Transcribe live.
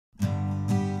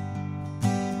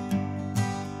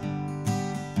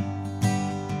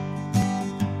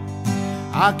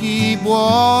I keep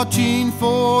watching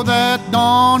for that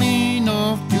dawning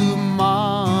of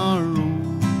tomorrow,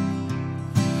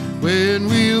 when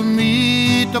we'll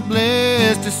meet the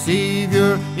blessed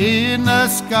Savior in the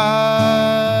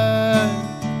sky.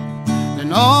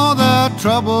 Then all the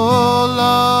trouble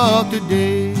of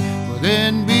today will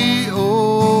then be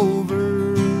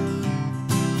over,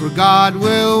 for God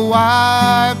will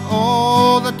wipe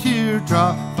all the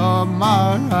teardrops from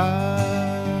our eyes.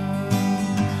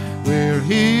 We're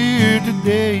here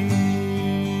today,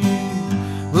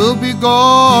 we'll be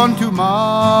gone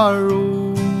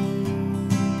tomorrow,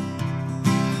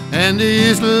 and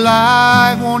this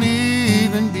life won't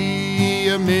even be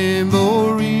a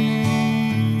memory.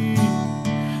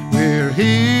 We're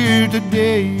here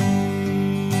today,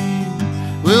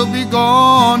 we'll be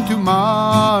gone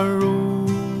tomorrow.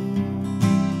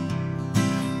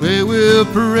 We will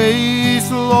praise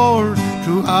the Lord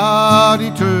throughout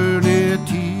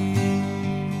eternity.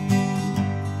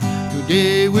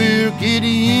 Today we're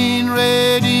getting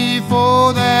ready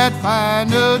for that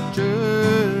final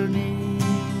journey,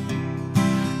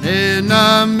 and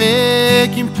I'm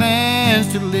making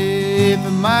plans to live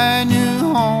in my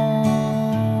new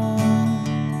home.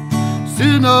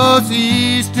 Soon the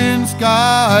eastern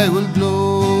sky will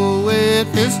glow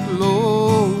with His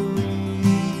glory,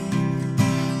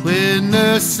 when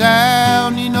the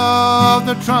sounding of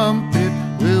the trumpet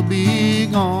will be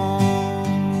gone.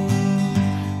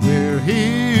 We're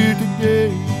here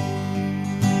today,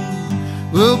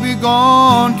 we'll be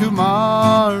gone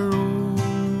tomorrow,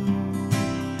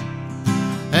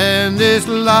 and this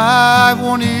life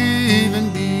won't even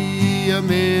be a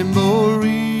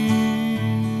memory.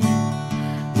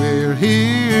 We're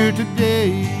here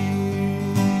today,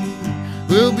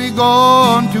 we'll be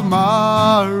gone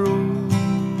tomorrow.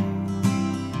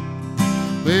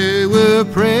 We will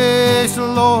praise the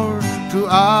Lord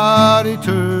throughout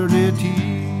eternity.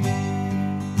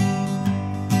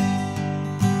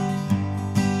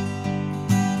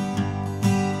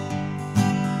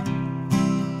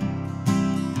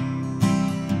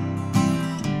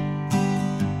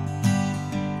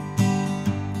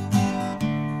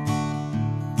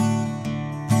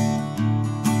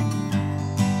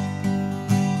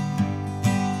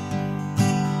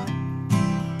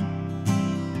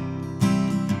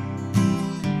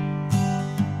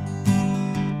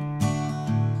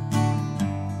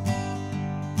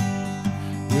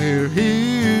 We're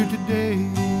here today,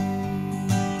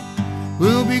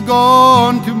 we'll be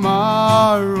gone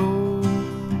tomorrow,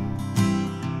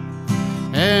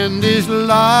 and this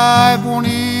life won't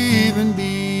even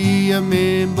be a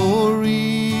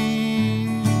memory.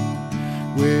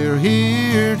 We're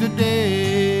here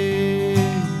today,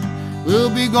 we'll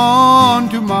be gone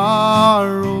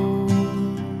tomorrow.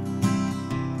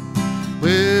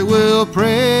 We will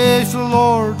praise the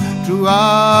Lord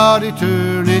throughout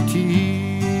eternity.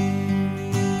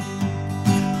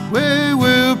 We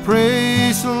will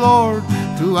praise the Lord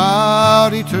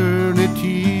throughout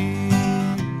eternity.